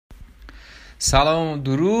سلام و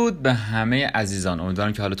درود به همه عزیزان.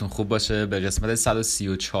 امیدوارم که حالتون خوب باشه. به قسمت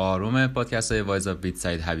 134 پادکست های وایز آف بیت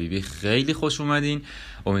سعید حبیبی خیلی خوش اومدین.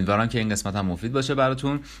 امیدوارم که این قسمت هم مفید باشه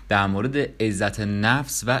براتون. در مورد عزت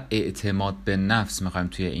نفس و اعتماد به نفس میخوایم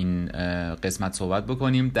توی این قسمت صحبت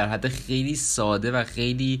بکنیم، در حد خیلی ساده و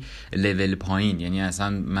خیلی لول پایین. یعنی اصلا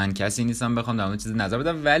من کسی نیستم بخوام در مورد چیزی نظر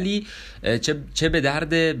بدم، ولی چه به درد،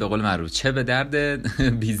 به قول معروف، چه به درد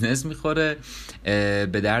بیزنس میخوره،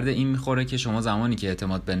 به درد این میخوره که شما زمانی که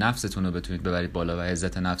اعتماد به نفستون رو بتونید ببرید بالا و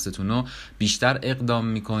عزت نفستون رو بیشتر اقدام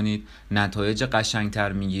میکنید، نتایج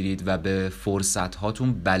قشنگتر میگیرید و به فرصت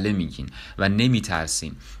هاتون بله میگین و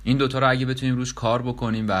نمیترسین. این دوتا رو اگه بتونیم روش کار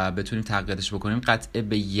بکنیم و بتونیم تقویتش بکنیم، قطع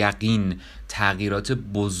به یقین تغییرات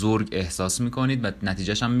بزرگ احساس میکنید و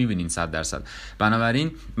نتیجهش هم میبینین 100%.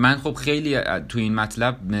 بنابراین من خب خیلی تو این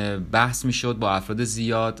مطلب بحث میشد با افراد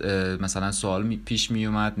زیاد، مثلا سوال پیش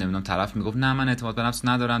میومد، نمیدونم طرف میگفت نه من اعتماد به نفس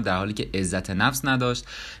ندارم، در حالی که عزت نفس نداشت.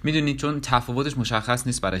 میدونید چون تفاوتش مشخص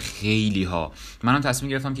نیست برای خیلی ها، منم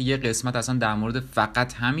تصمیم گرفتم که یه قسمت اصلا در مورد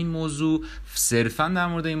فقط همین موضوع، صرفا در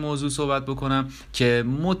مورد این موضوع صحبت بکنم که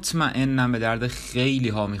مطمئنم به درد خیلی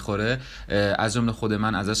ها میخوره. از جمله خود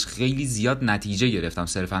من ازش خیلی زیاد نتیجه گرفتم،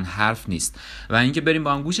 صرفا حرف نیست. و اینکه بریم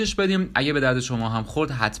با هم گوشش بدیم. اگه به درد شما هم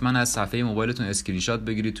خورد، حتما از صفحه موبایلتون اسکرین شات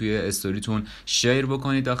بگیرید، توی استوریتون شیر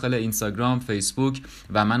بکنید داخل اینستاگرام، فیسبوک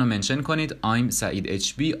و منو منشن کنید. I'm سعید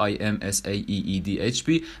HB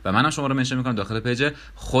IMSAEEDHB و منم شما رو منشن میکنم داخل پیج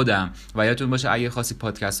خودم. و یادتون باشه اگه خاصی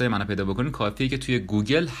پادکست های منو پیدا بکنید، کافیه که توی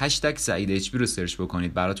گوگل #سعید HB رو سرچ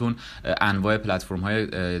بکنید. براتون انواع پلتفرم های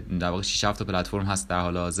در واقع 6 7 تا پلتفرم هست در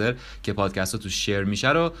حال حاضر که پادکست ها تو شیر میشه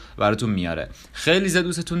رو براتون میاره. خیلی زیاد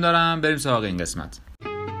دوستتون دارم. بریم سراغ این قسمت.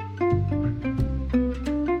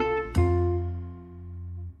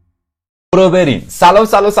 برو بریم.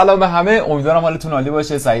 سلام به همه. امیدوارم حالتون عالی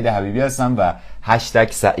باشه. سعید حبیبی هستم و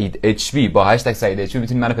سعید HB با سعید HB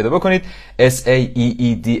میتونید منو پیدا بکنید.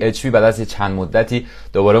 SAEEDHB. بعد از چند مدتی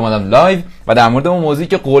دوباره اومدم لایو و در مورد اون موضوعی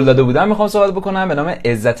که قول داده بودم میخوام صحبت بکنم به نام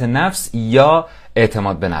عزت نفس یا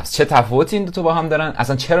اعتماد به نفس. چه تفاوتی این دو تا با هم دارن؟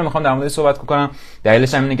 اصلا چرا میخوام در موردش صحبت بکنم؟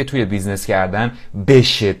 دلیلش هم اینه که توی بیزنس کردن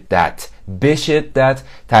به شدت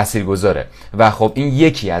تاثیرگذاره و خب این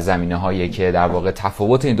یکی از زمینه‌هاییه که در واقع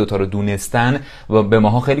تفاوت این دوتا رو دونستن و به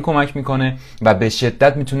ماها خیلی کمک میکنه و به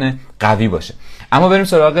شدت میتونه قوی باشه. اما بریم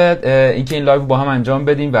سراغ اینکه این لایو با هم انجام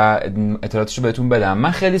بدیم و اطلاعاتش رو بهتون بدم.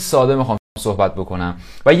 من خیلی ساده میخوام صحبت بکنم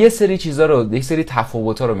و یه سری چیزا رو، یک سری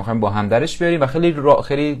تفاوت‌ها رو میخوایم با هم درش بیاریم و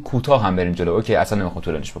خیلی کوتاه هم بریم جلو. اوکی، اصلا نمیخوام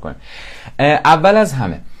طولانیش بکنیم. اول از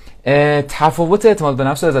همه تفاوت اعتماد به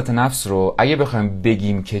نفس و عزت نفس رو اگه بخوایم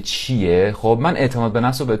بگیم که چیه، خب من اعتماد به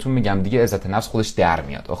نفس رو بهتون میگم دیگه، عزت نفس خودش در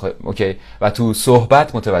میاد. اوکی، و تو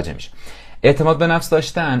صحبت متوجه میشه. اعتماد به نفس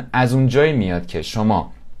داشتن از اون جایی میاد که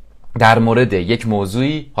شما در مورد یک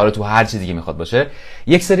موضوعی، حالا تو هر چیزی دیگه میخواد باشه،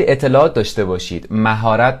 یک سری اطلاعات داشته باشید،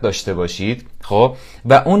 مهارت داشته باشید، خب،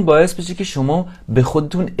 و اون باعث بشه که شما به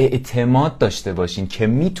خودتون اعتماد داشته باشین که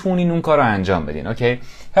میتونین اون کار رو انجام بدین. اوکی.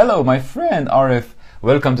 Hello my friend Arif,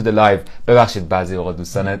 welcome to the live. ببخشید بعضی اوقات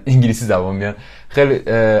دوستان انگلیسی زبان میان،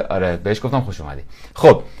 خیلی آره بهش گفتم خوش اومدی.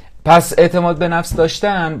 خب پس اعتماد به نفس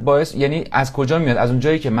داشتن باعث، یعنی از کجا میاد؟ از اون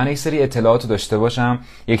جایی که من یک سری اطلاعات داشته باشم،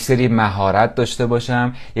 یک سری مهارت داشته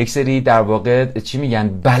باشم، یک سری در واقع چی میگن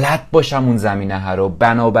بلد باشم اون زمینه ها رو.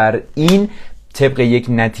 بنابراین طبق یک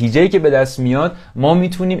نتیجه‌ای که به دست میاد ما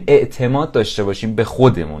میتونیم اعتماد داشته باشیم به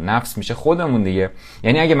خودمون. نفس میشه خودمون دیگه.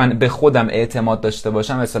 یعنی اگه من به خودم اعتماد داشته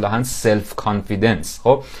باشم، اصطلاحاً سلف کانفیدنس،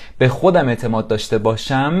 خب به خودم اعتماد داشته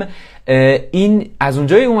باشم، این از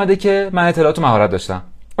اونجایی اومده که من اطلاعات و مهارت داشتم.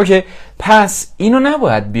 اوکی، پس اینو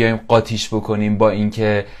نباید بیایم قاطیش بکنیم با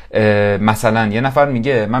اینکه مثلا یه نفر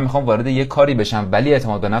میگه من میخوام وارد یه کاری بشم ولی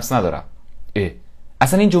اعتماد به نفس ندارم.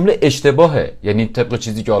 اصلا این جمله اشتباهه. یعنی طبق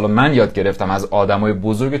چیزی که حالا من یاد گرفتم از آدمای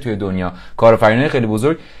بزرگ توی دنیا، کارآفرینای خیلی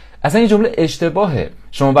بزرگ، اصلا این جمله اشتباهه.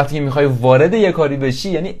 شما وقتی که میخوای وارد یه کاری بشی،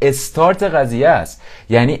 یعنی استارت قضیه است،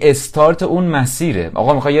 یعنی استارت اون مسیره.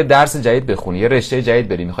 آقا میخوای یه درس جدید بخونی، یه رشته جدید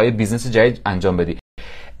بری، میخوای یه بیزنس جدید انجام بدی،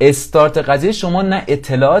 استارت قضیه شما نه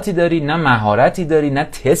اطلاعاتی داری، نه مهارتی داری، نه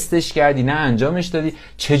تستش کردی، نه انجامش دادی،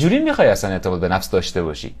 چجوری میخوای اصلا اعتماد به نفس داشته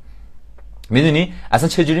باشی؟ میدونی اصلا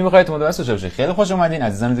چجوری میخوای اعتماد به نفس داشته باشی؟ خیلی خوش اومدین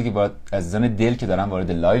عزیزان دل که دارن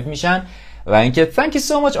وارد لایو میشن و اینکه thank you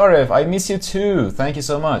so much Arif, I miss you too, thank you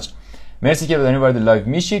so much. مرسی که دارین وارد لایو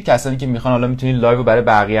میشید. کسانی که میخوان حالا میتونید لایو رو برای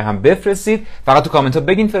بقیه هم بفرستید، فقط تو کامنت ها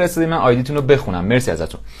بگین فرستادید، من آیدیتون رو بخونم. مرسی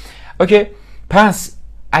ازتون. اوکی، پس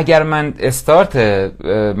اگر من استارت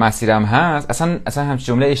مسیرم هست، اصلا همچین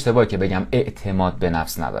جمله اشتباهی که بگم اعتماد به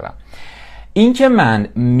نفس ندارم. این که من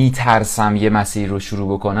میترسم یه مسیر رو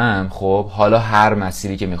شروع بکنم، خب حالا هر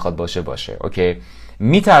مسیری که میخواد باشه اوکی،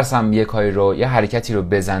 میترسم یه کاری رو، یه حرکتی رو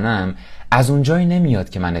بزنم، از اونجایی نمیاد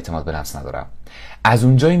که من اعتماد به نفس ندارم، از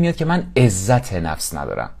اونجایی میاد که من عزت نفس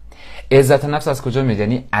ندارم. عزت نفس از کجا میاد؟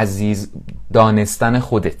 یعنی عزیز دانستن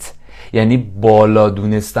خودت، یعنی بالا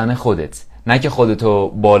دونستن خودت، نه که خودتو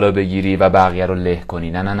بالا بگیری و بقیه رو له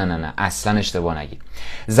کنی. نه نه نه نه نه، اصلا اشتباه نگیر.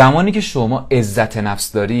 زمانی که شما عزت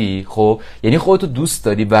نفس داری، خب یعنی خودتو دوست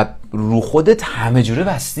داری و رو خودت همه جوره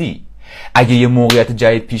بستی. اگه یه موقعیت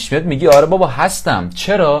جدید پیش میاد میگی آره بابا هستم.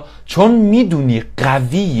 چرا؟ چون میدونی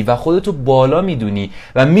قوی و خودتو بالا میدونی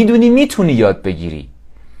و میدونی میتونی یاد بگیری.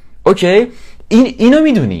 اوکی؟ اینو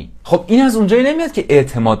میدونی. خب این از اونجایی نمیاد که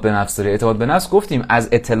اعتماد به نفس داری. اعتماد به نفس گفتیم از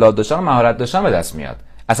اطلاعات داشتن و مهارت داشتن به دست میاد،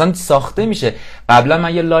 اصلا ساخته میشه. قبلا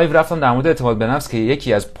من یه لایو رفتم در مورد اعتماد به نفس که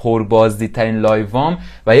یکی از پربازدیدترین لایوام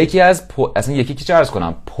و یکی از اصلا یکی که چه عرض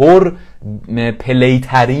کنم پر پلی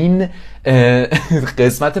ترین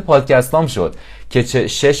قسمت پادکستام شد که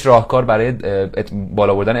 6 راهکار برای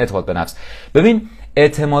بالا بردن اعتماد به نفس. ببین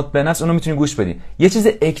اعتماد به نفس اونو میتونی گوش بدین، یه چیز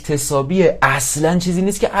اکتسابیه، اصلا چیزی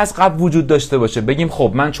نیست که از قبل وجود داشته باشه بگیم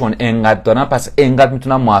خب من چون انقدر دارم پس انقدر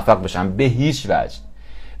میتونم موفق بشم. به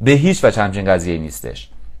هیچ وجه همچین قضیه نیستش.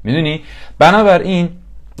 میدونی؟ بنابراین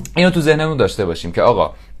اینو تو ذهنمون داشته باشیم که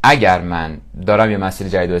آقا اگر من دارم یه مسیر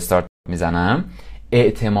جدید رو استارت میزنم،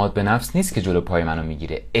 اعتماد به نفس نیست که جلو پای منو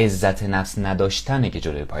میگیره، عزت نفس نداشتنه که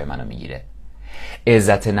جلوی پای منو میگیره.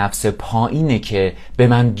 عزت نفس پایینه که به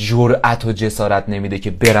من جرأت و جسارت نمیده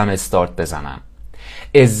که برم استارت بزنم.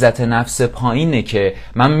 عزت نفس پایینه که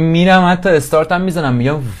من میرم حتی استارتم میزنم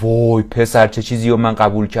میگم وای پسر چه چیزی رو من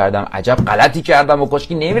قبول کردم، عجب غلطی کردم و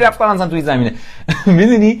کاشکی نمیرفتم اصلا توی زمینه.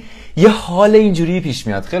 میدونی یه حال اینجوری پیش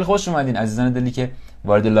میاد. خیلی خوش اومدین عزیزان دلی که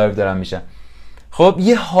وارد لایو دارم میشن. خب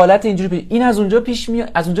یه حالت اینجوری این از اونجا پیش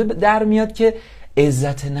میاد، از اونجا در میاد که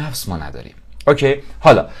عزت نفس ما نداریم. اوکی،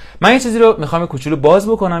 حالا من یه چیزی رو میخوام کوچولو باز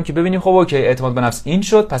بکنم که ببینیم خب اوکی اعتماد به نفس این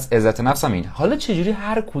شد، پس عزت نفس هم این. حالا چجوری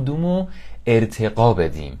هر کدومو ارتقا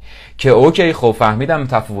بدیم که اوکی خب فهمیدم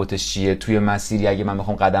تفاوتش چیه توی مسیری. اگه من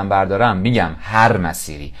میخوام قدم بردارم، میگم هر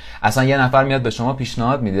مسیری، اصلا یه نفر میاد به شما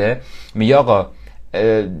پیشنهاد میده، میگه آقا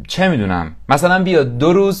چه میدونم مثلا بیا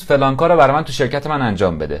 2 روز فلان کارو برای من تو شرکت من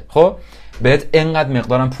انجام بده. خب بهت انقدر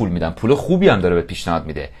مقدارم پول میدم، پول خوبی هم داره بهت پیشنهاد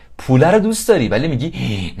میده، پول رو دوست داری ولی میگی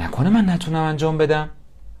نکنه من نتونم انجام بدم.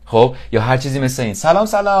 خب یا هر چیزی مثل این.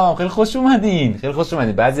 سلام خیلی خوش اومدین، خیلی خوش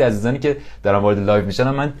اومدین. بعضی عزیزانی که دارن وارد لایو میشن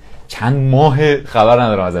من چند ماه خبر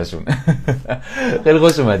ندارم ازشون. خیلی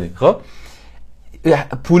خوش اومدین. خب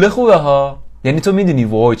پول خوبه ها، یعنی تو میدونی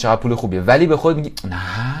وای چقدر پول خوبیه ولی به خود میگی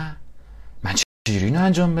نه من چجوری اینو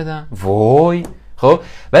انجام بدم وای. خب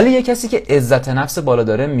ولی یه کسی که عزت نفس بالا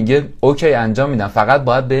داره میگه اوکی انجام میدم، فقط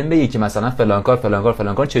باید بهم بگی که مثلا فلان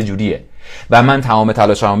کار چجوریه و من تمام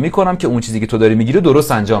تلاشمو میکنم که اون چیزی که تو داری میگی رو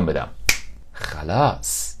درست انجام بدم.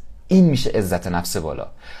 خلاص این میشه عزت نفس بالا.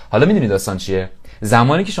 حالا میدونی داستان چیه؟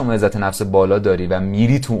 زمانی که شما عزت نفس بالا داری و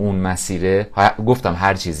میری تو اون مسیره، گفتم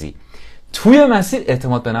هر چیزی توی مسیر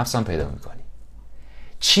اعتماد به نفس هم پیدا میکنی.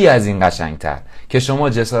 چی از این قشنگتر که شما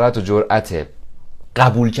جسارت و جرأت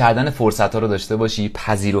قبول کردن فرصت‌ها رو داشته باشی،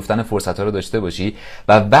 پذیرفتن فرصت‌ها رو داشته باشی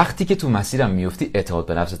و وقتی که تو مسیرم میفتی اعتماد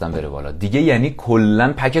به نفست هم بره بالا دیگه، یعنی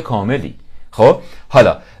کلاً پک کاملی. خب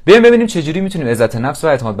حالا بیایم ببینیم چجوری میتونیم عزت نفس و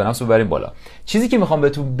اعتماد به نفس رو ببریم بالا. چیزی که میخوام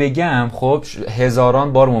بهتون بگم خب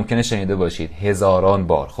هزاران بار ممکنه شنیده باشید، هزاران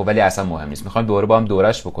بار، خب ولی اصلا مهم نیست. میخوایم دوباره با هم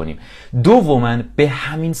دورش بکنیم. دوماً به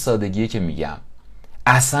همین سادگیه که میگم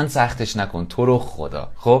اصلا سختش نکن تو رو خدا.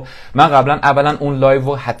 خب من قبلا اولا اون لایو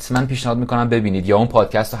رو حتما پیشنهاد میکنم ببینید یا اون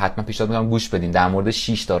پادکست رو حتما پیشنهاد میکنم گوش بدین در مورد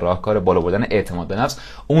 6 تا راهکار بالا بردن اعتماد به نفس.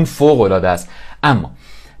 اون فوق العاده است. اما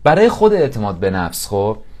برای خود اعتماد به نفس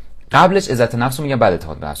خب قبلش عزت نفس رو میگم بعد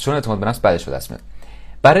اعتماد به نفس، چون اعتماد به نفس بعدش به دست میاد.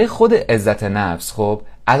 برای خود عزت نفس خب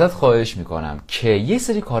ازت خواهش میکنم که یه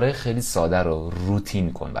سری کارهای خیلی ساده رو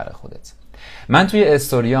روتین کن برای خودت. من توی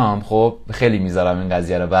استوریام خب خیلی میذارم این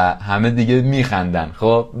قضیه رو و همه دیگه میخندن.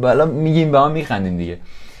 خب بالا میگیم با هم میخندین دیگه.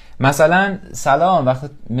 مثلا سلام وقت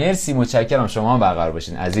مرسی متشکرم شما هم برقرار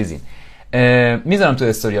باشین عزیزین. میذارم تو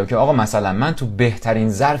استوریام که آقا مثلا من تو بهترین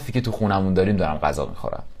ظرفی که تو خونمون داریم دارم غذا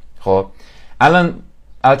میخورم. خب الان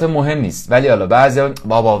البته مهم نیست ولی حالا بعضیا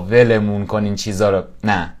بابا ولمون کن این چیزا رو.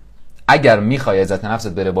 نه، اگر میخوای عزت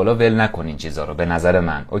نفست بره بالا ول نکن این چیزا رو. به نظر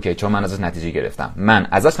من اوکی، چون من ازش نتیجه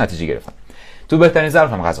گرفتم. تو بهترین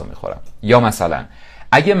ظرفم غذا میخورم. یا مثلا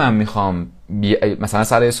اگه من میخوام مثلا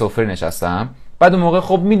سر سفره نشستم بعد اون موقع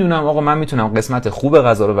خب میدونم آقا من میتونم قسمت خوب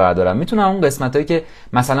غذا رو بردارم، میتونم اون قسمتایی که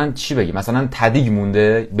مثلا چی بگی مثلا تدیگ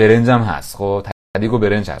مونده برنجم هست، خب تدیگ و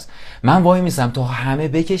برنج هست، من وای میسم تا همه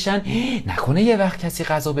بکشن نکنه یه وقت کسی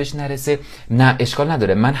غذا بهش نرسه. نه اشکال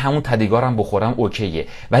نداره، من همون تدیگارم بخورم اوکیه،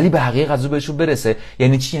 ولی بقیه غذا بهشون برسه.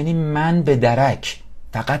 یعنی چی؟ یعنی من به درک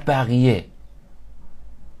فقط بقیه.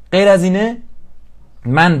 غیر از اینه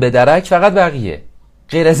من به درک، فقط بقیه.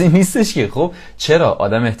 غیر از این نیستش که. خب چرا؟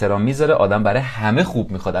 آدم احترام میذاره، آدم برای همه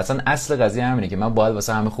خوب میخواد. اصلا اصل قضیه همینه که من باید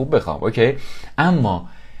واسه همه خوب بخوام. اوکی؟ اما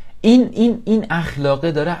این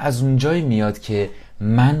اخلاقه داره از اونجای میاد که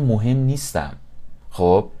من مهم نیستم،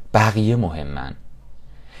 خب بقیه مهمن.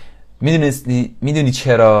 میدونی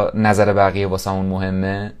چرا نظر بقیه واسه اون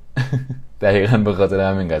مهمه؟ دقیقاً به خاطر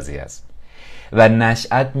همین قضیه است. و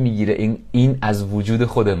نشأت میگیره این از وجود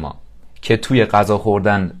خود ما که توی غذا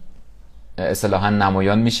خوردن اصطلاحاً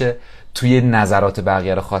نمایان میشه، توی نظرات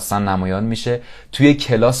بقیه رو خواستن نمایان میشه، توی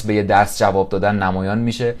کلاس به یه درس جواب دادن نمایان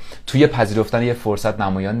میشه، توی پذیرفتن یه فرصت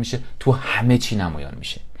نمایان میشه، تو همه چی نمایان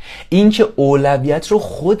میشه. این که اولویت رو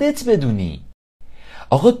خودت بدونی.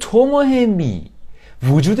 آقا تو مهمی،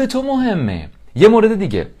 وجود تو مهمه. یه مورد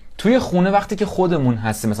دیگه، توی خونه وقتی که خودمون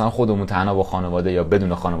هستیم، مثلا خودمون تنها با خانواده یا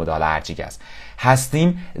بدون خانواده، حالا هرچی که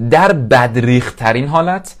هستیم، در بدریخت ترین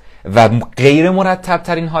حالت و غیر مرتب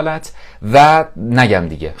ترین حالت و نگم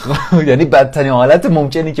دیگه یعنی بدترین حالت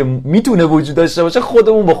ممکنی که میتونه وجود داشته باشه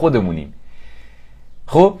خودمون با خودمونیم.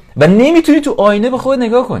 خب و نمیتونی تو آینه به خودت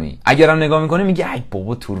نگاه کنی. اگرم نگاه میکنی میگی ای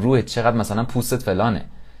بابا تو روحت چقدر مثلا پوستت فلانه،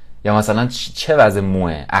 یا مثلا چه وضع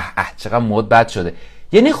موه، چقدر مود بد شده.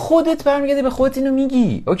 یعنی خودت برمیگردی به خودت اینو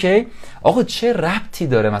میگی. اوکی آقا چه ربطی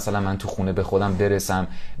داره مثلا من تو خونه به خودم برسم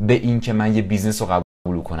به این که من یه بیزنس رو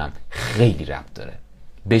قبول کنم؟ خیلی ربط داره،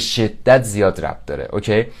 به شدت زیاد ربط داره.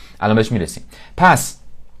 اوکی الان بهش میرسیم. پس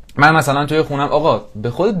من مثلا توی خونم، آقا به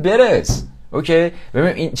خودت برس. اوکی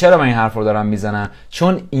ببین چرا من این حرف رو دارم میزنم؟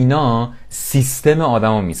 چون اینا سیستم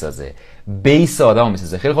آدمو میسازه، بیس آدمو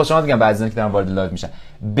میسازه. خیلی خوشحال میگم بعضی که دارن وارد لایو میشن،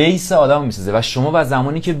 بیس آدمو میسازه و شما و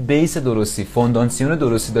زمانی که بیس درستی، فونداسیون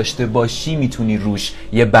درستی داشته باشی میتونی روش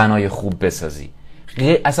یه بنای خوب بسازی.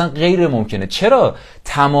 اصلا غیر ممکنه. چرا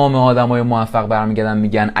تمام آدمای موفق برمیگردن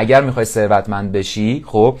میگن اگر میخوای ثروتمند بشی،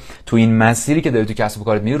 خب تو این مسیری که داری تو کسب و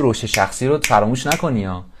کارت میری، رشد شخصی رو فراموش نکنی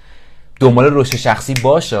ها. دنبال رشد شخصی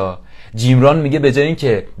باشا. جیم ران میگه به جای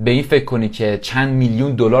اینکه به این فکر کنی که چند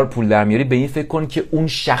میلیون دلار پول در میاری، به این فکر کن که اون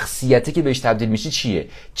شخصیتی که بهش تبدیل میشی چیه.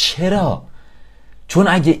 چرا؟ چون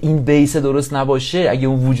اگه این بیس درست نباشه، اگه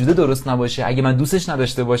اون وجود درست نباشه، اگه من دوستش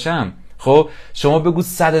نداشته باشم، خب شما بگو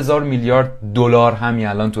 100,000 میلیارد دلار همین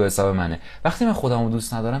الان تو حساب منه، وقتی من خودمو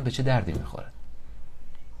دوست ندارم به چه دردی میخوره؟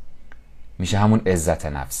 میشه همون عزت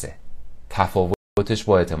نفسه، تفاوتش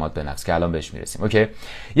با اعتماد به نفس که الان بهش میرسیم. اوکی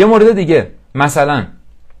یه مورد دیگه، مثلا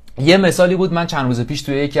یه مثالی بود، من چند روز پیش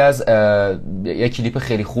توی یکی از یه کلیپ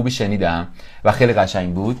خیلی خوبی شنیدم و خیلی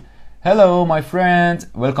قشنگ بود. Hello my friend,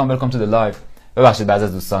 welcome to the live. ببخشید بعضی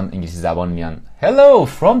از دوستان انگلیسی زبان میان. Hello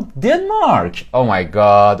from Denmark. Oh my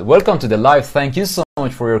god, welcome to the live. Thank you so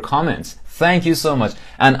much for your comments. Thank you so much.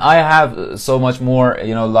 And I have so much more,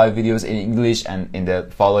 live videos in English, and in the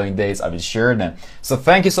following days I will share them. So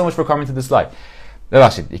thank you so much for coming to this live.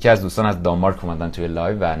 ببخشید یکی از دوستان از دانمارک اومدن توی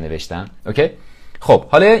لایو و نوشتن. اوکی خب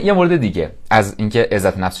حالا یه مورد دیگه از اینکه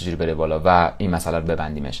عزت نفس چجوری بره بالا و این مسئله رو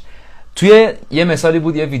ببندیمش. توی یه مثالی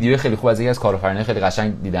بود، یه ویدیو خیلی خوب از یکی از کارآفرینای خیلی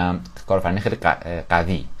قشنگ دیدم، کارآفرین خیلی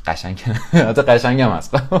قوی، قشنگ حتی قشنگ هم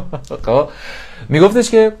هست. خب میگفتش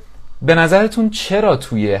که به نظرتون چرا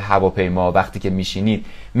توی هواپیما وقتی که میشینید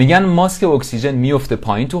میگن ماسک اکسیژن میفته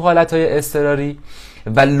پایین تو حالتهای اضطراری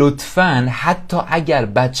و لطفاً حتی اگر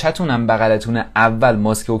بچه‌تونم بغلتونه اول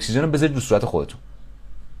ماسک اکسیژن رو بذارید رو صورت خودتون.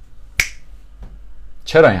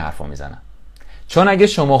 چرا این حرفو میزنم؟ چون اگه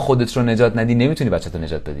شما خودت رو نجات ندی نمیتونی بچه‌ت رو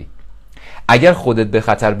نجات بدی. اگر خودت به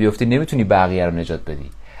خطر بیفتی نمیتونی بقیه رو نجات بدی.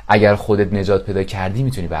 اگر خودت نجات پیدا کردی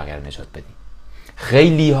میتونی بقیه رو نجات بدی.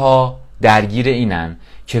 خیلی ها درگیر اینن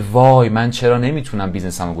که وای من چرا نمیتونم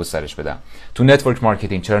بیزنسمو گسترش بدم، تو نتورک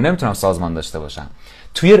مارکتینگ چرا نمیتونم سازمان داشته باشم،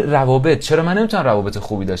 توی روابط چرا من نمیتونم روابط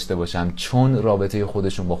خوبی داشته باشم، چون رابطه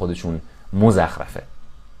خودشون با خودشون مزخرفه.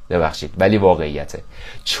 ببخشید ولی واقعیته.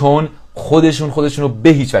 چون خودشون رو به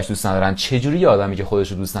هیچ وجه دوست ندارن. چجوری یه آدمی که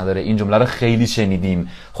خودش رو دوست نداره، این جمله رو خیلی شنیدیم،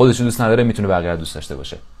 خودش رو دوست نداره میتونه بقیه رو دوست داشته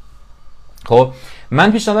باشه؟ خب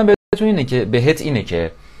من پیشنهادم بهت اینه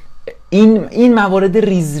که این موارد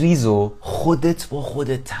ریزو خودت با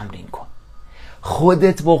خودت تمرین کن.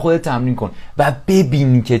 خودت با خودت تمرین کن و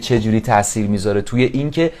ببین که چجوری تأثیر میذاره توی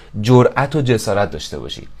این که جرأت و جسارت داشته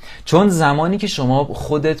باشی. چون زمانی که شما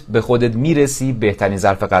خودت به خودت میرسی، بهترین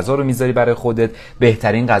ظرف غذا رو میذاری برای خودت،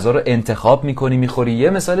 بهترین غذا رو انتخاب میکنی میخوری. یه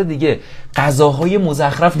مثال دیگه، غذاهای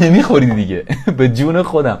مزخرف نمیخوری دیگه. به جون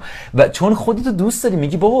خودم. و چون خودت دوست داری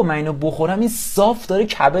میگی بابا من اینو بخورم این صاف داره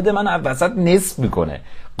کبد من وسط نصف میکنه،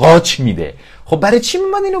 قاچ میده، خب برای چی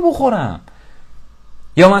من اینو بخورم؟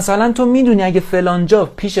 یا مثلا تو میدونی اگه فلان جا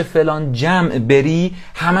پیش فلان جمع بری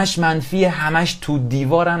همش منفیه، همش تو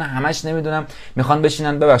دیوارن، همش نمیدونم میخوان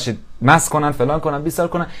بشینن ببخشید مس کنن فلان کنن بیسار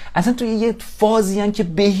کنن، اصلا تو یه فازی ان که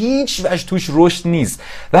به هیچ وجه توش رشد نیست.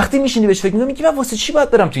 وقتی میشینی بهش فکر میکنی من واسه چی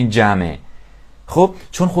باید برم تو این جمعه؟ خب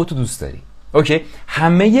چون خودتو دوست داری. اوکی،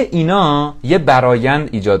 همه اینا یه برایند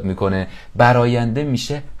ایجاد میکنه. براینده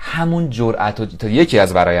میشه همون جرأت و یکی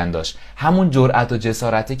از براینداش همون جرأت و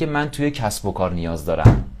جسارتی که من توی کسب و کار نیاز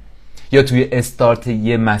دارم، یا توی استارت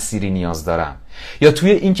یه مسیری نیاز دارم، یا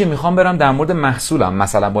توی این که میخوام برم در مورد محصولم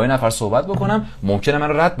مثلا با این نفر صحبت بکنم، ممکنه من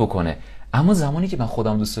رو رد بکنه، اما زمانی که من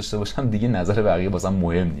خودم دوست داشته باشم دیگه نظر بقیه واسم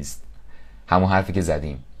مهم نیست. همون حرفی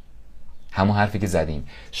که زدیم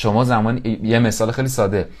شما زمانی، یه مثال خیلی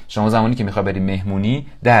ساده، شما زمانی که میخوای بری مهمونی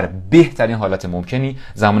در بهترین حالت ممکنی،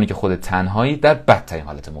 زمانی که خودت تنهایی در بدترین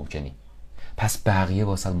حالت ممکنی. پس بقیه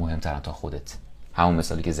واسه مهمترن تا خودت. همون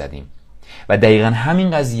مثالی که زدیم. و دقیقاً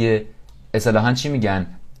همین قضیه اصطلاحاً چی میگن؟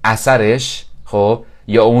 اثرش، خب،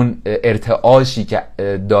 یا اون ارتعاشی که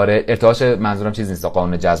داره، ارتعاش منظورم چیز نیست،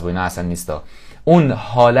 قانون جذب و اینا اصلا نیستا، اون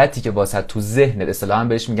حالتی که واسه تو ذهنت اصطلاحاً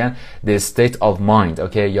بهش میگن the state of mind،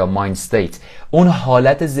 اوکی، یا mind state، اون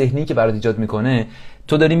حالت ذهنی که برات ایجاد میکنه.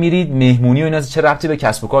 تو داری میرید مهمونی و اینا چه ربطی به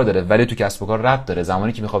کسب و کار داره؟ ولی تو کسب و کار ربط داره.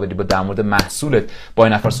 زمانی که میخوای با در مورد محصولت با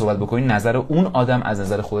این نفر صحبت بکنی، نظر اون آدم از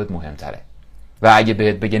نظر خودت مهمتره. و اگه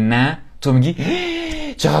بهت بگه نه، تو میگی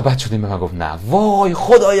چقدر بد شدیم به من گفت نه، وای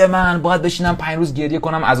خدای من باید بشینم 5 روز گریه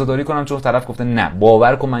کنم عزاداری کنم چون طرف گفته نه.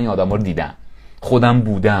 باور کن من این آدما رو دیدم، خودم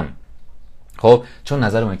بودم. خب چون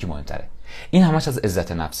نظر من که مهمتره. این همش از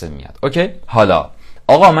عزت نفس میاد. اوکی، حالا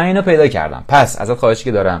آقا من اینو پیدا کردم، پس ازت خواهشی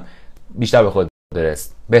که دارم بیشتر به خود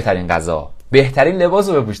برس، بهترین غذا، بهترین لباس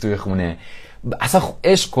رو بپوش توی خونه، اصلا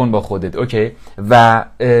عشق کن با خودت. اوکی، و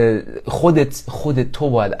خودت تو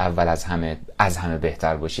باید اول از همه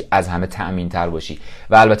بهتر باشی، از همه تأمین تر باشی.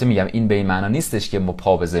 و البته میگم این به این معنا نیستش که ما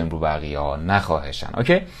پا بزنیم رو بقیه ها، نخواهشن.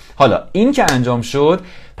 اوکی، حالا این که انجام شد،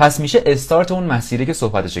 پس میشه استارت اون مسیری که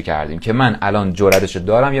صحبتشو کردیم، که من الان جرأتشو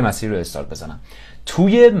دارم یه مسیر رو استارت بزنم.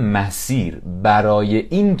 توی مسیر برای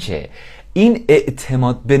این که این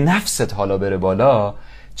اعتماد به نفست حالا بره بالا،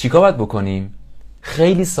 چیکار باید بکنیم؟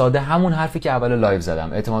 خیلی ساده، همون حرفی که اول لایو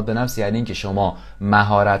زدم. اعتماد به نفس یعنی این که شما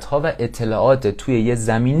مهارت‌ها و اطلاعات توی یه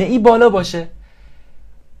زمینه ای بالا باشه.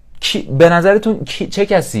 به نظرتون چه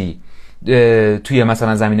کسی توی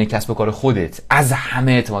مثلا زمینه کسب و کار خودت از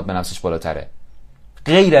همه اعتماد به نفسش بالاتره؟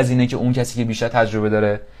 غیر از اینه که اون کسی که بیشتر تجربه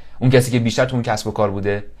داره، اون کسی که بیشتر تو اون کسب و کار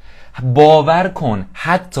بوده. باور کن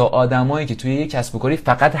حتی آدمایی که توی یه کسب و کاری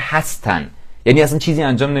فقط هستن، یعنی اصلا چیزی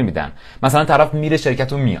انجام نمیدن، مثلا طرف میره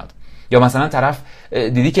شرکتو میاد، یا مثلا طرف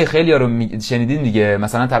دیدی که خیلی ها رو شنیدین دیگه،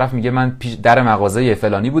 مثلا طرف میگه من در مغازه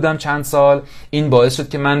فلانی بودم چند سال، این باعث شد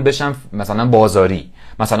که من بشم مثلا بازاری،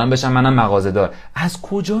 مثلا بشم منم مغازه دار. از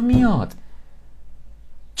کجا میاد؟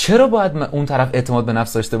 چرا باید اون طرف اعتماد به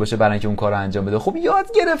نفس داشته باشه برای اینکه اون کار رو انجام بده؟ خب یاد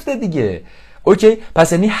گرفته دیگه. اوکی،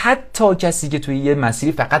 پس یعنی حتی کسی که توی یه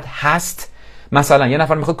مسیری فقط هست، مثلا یه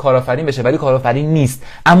نفر میخواد کارآفرین بشه ولی کارآفرین نیست،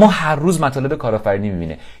 اما هر روز مطالب کارآفرینی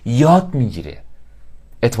میبینه، یاد میگیره،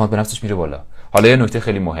 اعتماد به نفسش میره بالا. حالا یه نکته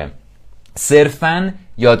خیلی مهم، صرفاً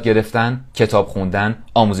یاد گرفتن، کتاب خوندن،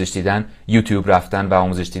 آموزش دیدن، یوتیوب رفتن و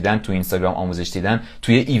آموزش دیدن، تو اینستاگرام آموزش دیدن،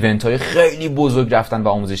 توی ایونت های خیلی بزرگ رفتن و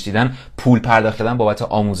آموزش دیدن، پول پرداخت کردن بابت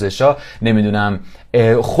آموزشا، نمیدونم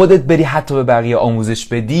خودت بری حتی به بقیه آموزش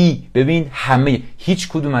بدی. ببین هیچ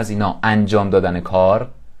کدوم از اینا انجام دادن کار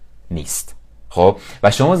نیست. خب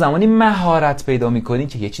و شما زمانی مهارت پیدا میکنین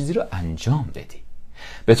که یه چیزی رو انجام بدی.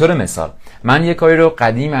 به طور مثال من یه کاری رو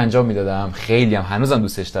قدیم انجام میدادم، خیلی هم هنوزم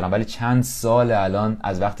دوستش دارم، ولی چند سال الان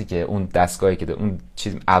از وقتی که اون دستگاهی که اون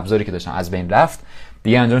ابزاری که داشتم از بین رفت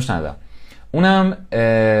دیگه انجامش ندادم. اونم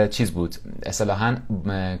چیز بود، اصطلاحاً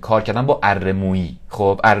کار کردن با اره‌مویی.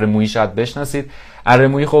 خب اره‌مویی شاید بشناسید.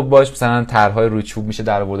 اره‌مویی خب باش مثلا طرح‌های روی چوب میشه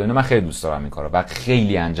در آورد. اینو من خیلی دوست دارم این کارو و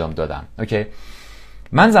خیلی انجام دادم. اوکی،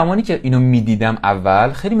 من زمانی که اینو میدیدم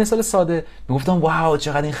اول، خیلی مثال ساده، میگفتم واو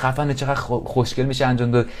چقدر این خفنه، چقدر خوشگل میشه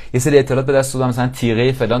انجام داد. یه سری اطلاعات به دست دادم، مثلا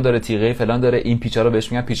تیغه فلان داره، تیغه فلان داره، این پیچا رو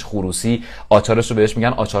بهش میگن پیچ خروسی، آچارش رو بهش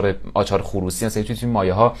میگن آچار خروسی، مثلا توی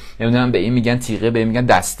مایه ها نمیدونم به این میگن تیغه، به این میگن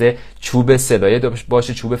دسته، چوب سلایه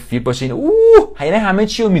باشه، چوب فیب باشه. این یعنی همه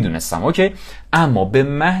چی رو میدونستم. اوکی، اما به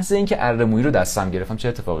محض اینکه اره‌مویی رو دستم گرفتم چه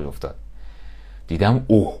اتفاقی افتاد؟ دیدم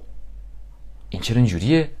این چرا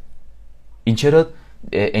اینجوریه؟ این چرا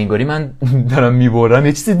انگاری من دارم میبرم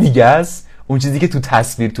یه چیز دیگه است، اون چیزی که تو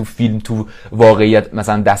تصویر، تو فیلم، تو واقعیت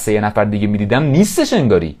مثلا دسته یه نفر دیگه میدیدم نیستش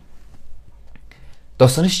انگاری.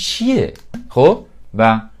 داستانش چیه؟ خب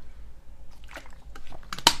و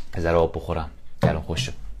ذره آب بخورم، گلوم خوش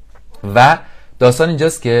شد. و داستان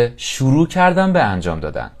اینجاست که شروع کردم به انجام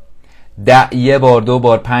دادن. یه بار، 2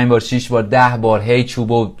 بار، 5 بار، 6 بار، 10 بار هی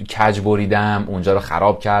چوبو کج بریدم، اونجا رو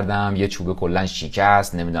خراب کردم، یه چوبه کلا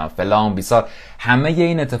شکست، نمیدونم فلان بیسار، همه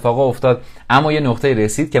این اتفاقا افتاد. اما یه نقطه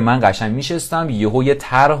رسید که من قشنگ میشستم یهو یه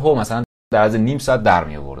طرحو مثلا در از نیم ساعت در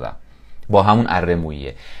می آوردم با همون اره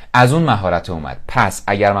مویه. از اون مهارت اومد. پس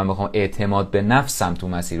اگر من بخوام اعتماد به نفسم تو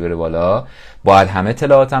مسیر بره بالا، باید هم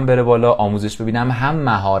اطلاعاتم بره بالا، آموزش ببینم، هم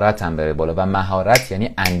مهارتم بره بالا. و مهارت یعنی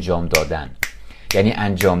انجام دادن، یعنی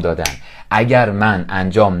انجام دادن. اگر من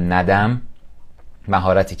انجام ندم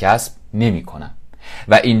مهارتی کسب نمی کنم.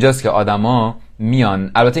 و اینجاست که آدما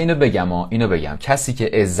میان، البته اینو بگم کسی که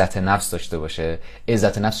عزت نفس داشته باشه،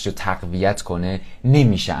 عزت نفسش رو تقویت کنه،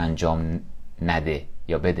 نمیشه انجام نده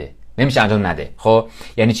یا بده، نمیشه انجام نده. خب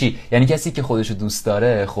یعنی چی؟ یعنی کسی که خودشو دوست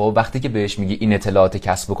داره، خب وقتی که بهش میگی این اطلاعات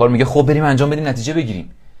کسب و کار، میگه خب بریم انجام بدیم نتیجه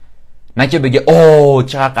بگیریم. نه که بگه اوه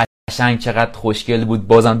چقدر قشنگ، چقدر خوشگل بود،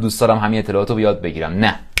 بازم دوست دارم همین اطلاعاتو یاد بگیرم.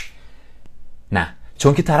 نه،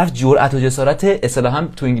 چون که طرف جرأت و جسارت اصطلاحاً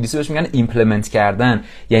تو انگلیسی بهش میگن ایمپلمنت کردن،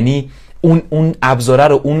 یعنی اون ابزاره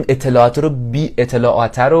رو، اون اطلاعات رو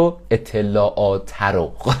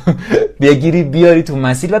بگیری بیاری تو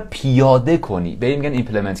مسیر و پیاده کنی. به این میگن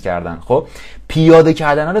ایمپلمنت کردن. خب پیاده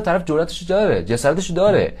کردن رو طرف جرأتش داره، جسارتش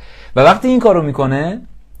داره، و وقتی این کارو میکنه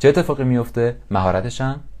چه اتفاقی میفته؟ مهارتش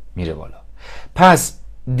هم میره بالا. پس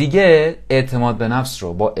دیگه اعتماد به نفس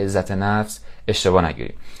رو با عزت نفس اشتباه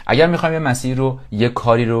نگیریم. اگر میخوایم یه مسیر رو، یه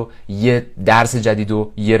کاری رو، یه درس جدید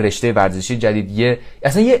رو، یه رشته ورزشی جدید،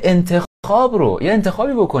 اصلا یه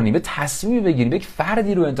انتخابی بکنیم، یه تصمیمی بگیریم، یک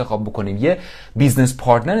فردی رو انتخاب بکنیم، یه بیزنس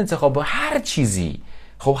پارتنر انتخاب بکنیم،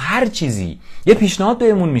 هر چیزی یه پیشنهاد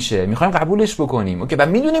بهمون میشه، میخوایم قبولش بکنیم، اوکی، و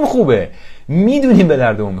میدونیم خوبه، میدونیم به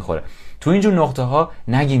دردمون میخوره، تو اینجور نقطه ها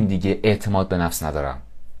نگیم دیگه اعتماد به نفس ندارم.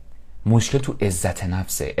 مشکل تو عزت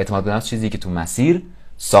نفسه. اعتماد به نفس چیزی که تو مسیر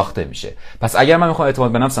ساخته میشه. پس اگر من میخوام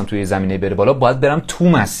اعتماد به نفسم توی زمینه بره بالا، باید برم تو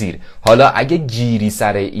مسیر. حالا اگه گیری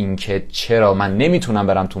سر این که چرا من نمیتونم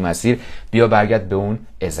برم تو مسیر، بیا برگرد به اون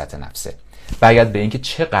عزت نفسه، برگرد به این که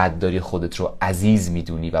چقدر داری خودت رو عزیز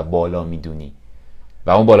میدونی و بالا میدونی،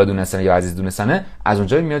 و اون بالا دونستن یا عزیز دونستنه از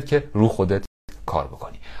اونجایی میاد که رو خودت کار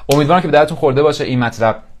بکنی. امیدوارم که به درتون خورده باشه این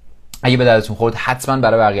مطلب. اگه به دردتون خورد حتما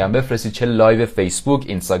برای بقیه هم بفرستید، چه لایو فیسبوک،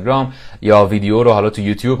 اینستاگرام، یا ویدیو رو حالا تو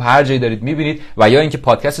یوتیوب، هر جایی دارید میبینید، و یا اینکه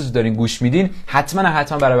پادکست رو دارین گوش میدین،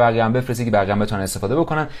 حتما برای بقیه هم بفرستید که بقیه هم بتونن استفاده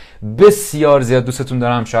بکنن. بسیار زیاد دوستتون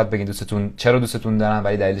دارم. شاید بگین چرا دوستتون دارم،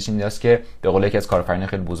 ولی دلیلش این است که به قول یکی از کارآفرینان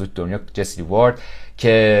خیلی بزرگ دنیا، جسی وارد،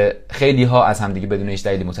 که خیلی ها از همدیگه بدون هیچ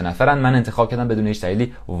دلیلی متنفرن، من انتخاب کردم بدون هیچ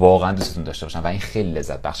دلیلی واقعا دوستتون داشته باشم، و این خیلی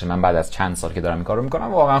لذت بخشه. من بعد از چند سال که دارم این کارو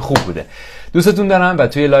میکنم واقعا خوب بوده. دوستتون دارم و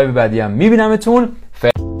توی لایو بعدی هم میبینمتون.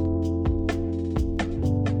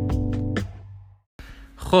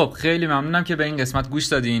 خب خیلی ممنونم که به این قسمت گوش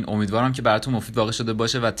دادین. امیدوارم که براتون مفید واقع شده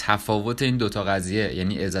باشه و تفاوت این دوتا قضیه،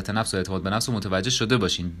 یعنی عزت نفس و اعتماد به نفس، رو متوجه شده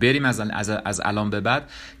باشین. بریم از الان به بعد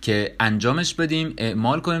که انجامش بدیم،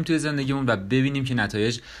 اعمال کنیم توی زندگیمون و ببینیم که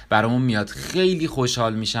نتایج برامون میاد. خیلی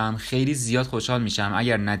خوشحال میشم، خیلی زیاد خوشحال میشم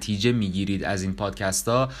اگر نتیجه میگیرید از این پادکست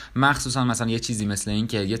ها، مخصوصا مثلا یه چیزی مثل این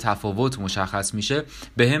که یه تفاوت مشخص میشه،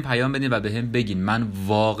 بهم پیام بدین و بهم بگین. من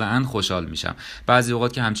واقعا خوشحال میشم. بعضی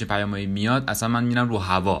اوقات که همچین پیامایی میاد اصلا من میرم رو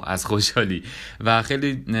هوا از خوشحالی، و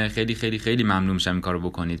خیلی خیلی خیلی خیلی ممنون میشم این کارو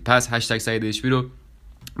بکنید. پس هشتگ سعید اچ پی رو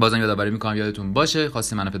بازم یادآوری میکنم یادتون باشه.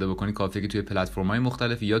 خواستید منو پیدا بکنید کافیه که توی پلتفرم‌های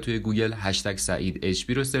مختلف یا توی گوگل هشتگ سعید اچ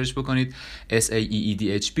پی رو سرچ بکنید،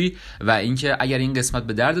 SAEEDHP، و اینکه اگر این قسمت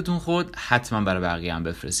به دردتون خورد حتما برای بقیه هم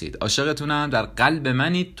بفرستید. عاشقتونم، در قلب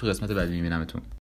منید. تو قسمت بعدی میبینمتون.